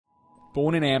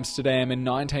Born in Amsterdam in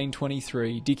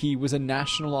 1923, Dickie was a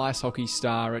national ice hockey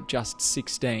star at just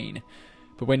 16.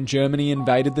 But when Germany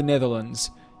invaded the Netherlands,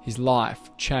 his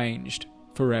life changed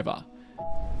forever.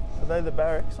 Are they the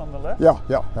barracks on the left? Yeah.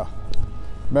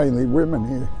 Mainly women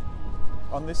here.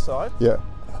 On this side? Yeah.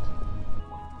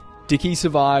 Dickie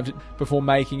survived before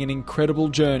making an incredible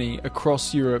journey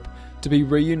across Europe to be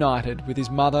reunited with his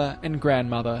mother and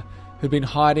grandmother, who'd been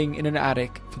hiding in an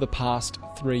attic for the past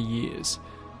 3 years.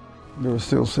 They were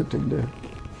still sitting there.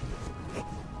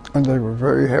 And they were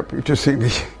very happy to see me.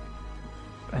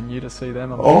 And you to see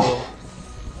them, I'm sure. Oh!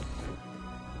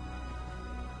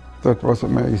 That was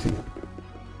amazing.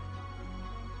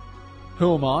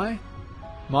 Who am I?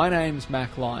 My name's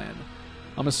Mac Lyon.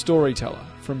 I'm a storyteller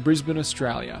from Brisbane,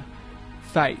 Australia.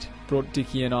 Fate brought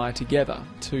Dickie and I together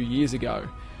 2 years ago.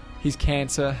 His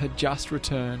cancer had just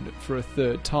returned for a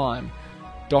third time.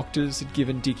 Doctors had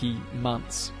given Dickie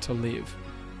months to live.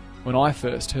 When I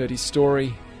first heard his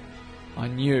story, I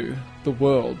knew the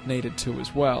world needed to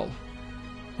as well.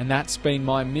 And that's been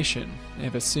my mission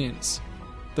ever since.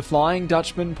 The Flying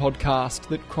Dutchman podcast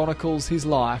that chronicles his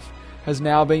life has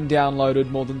now been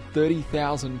downloaded more than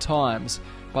 30,000 times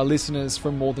by listeners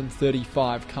from more than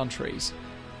 35 countries.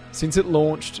 Since it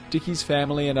launched, Dickie's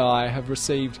family and I have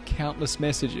received countless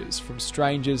messages from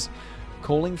strangers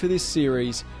calling for this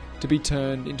series to be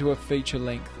turned into a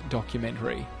feature-length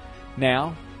documentary.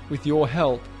 Now, with your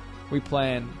help, we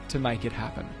plan to make it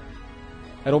happen.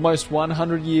 At almost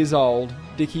 100 years old,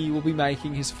 Dickie will be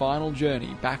making his final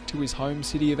journey back to his home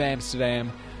city of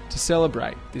Amsterdam to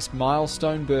celebrate this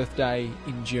milestone birthday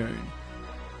in June.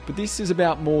 But this is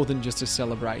about more than just a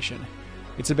celebration.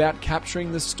 It's about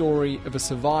capturing the story of a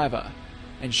survivor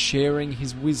and sharing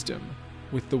his wisdom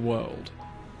with the world.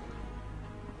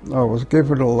 I was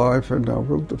given a life and I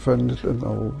will defend it and I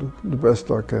will do the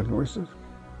best I can with it.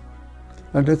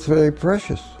 And it's very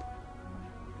precious.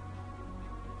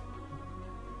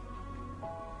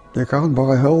 You can't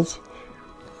buy health.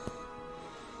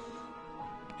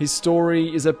 His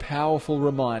story is a powerful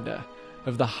reminder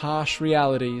of the harsh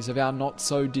realities of our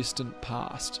not-so-distant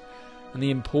past and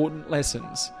the important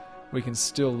lessons we can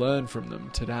still learn from them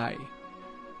today.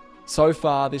 So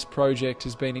far, this project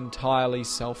has been entirely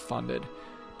self-funded,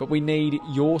 but we need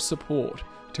your support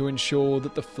to ensure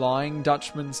that the Flying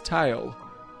Dutchman's tale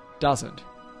doesn't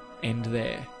end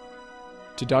there.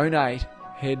 To donate,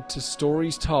 head to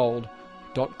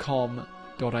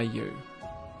storiestold.com.au.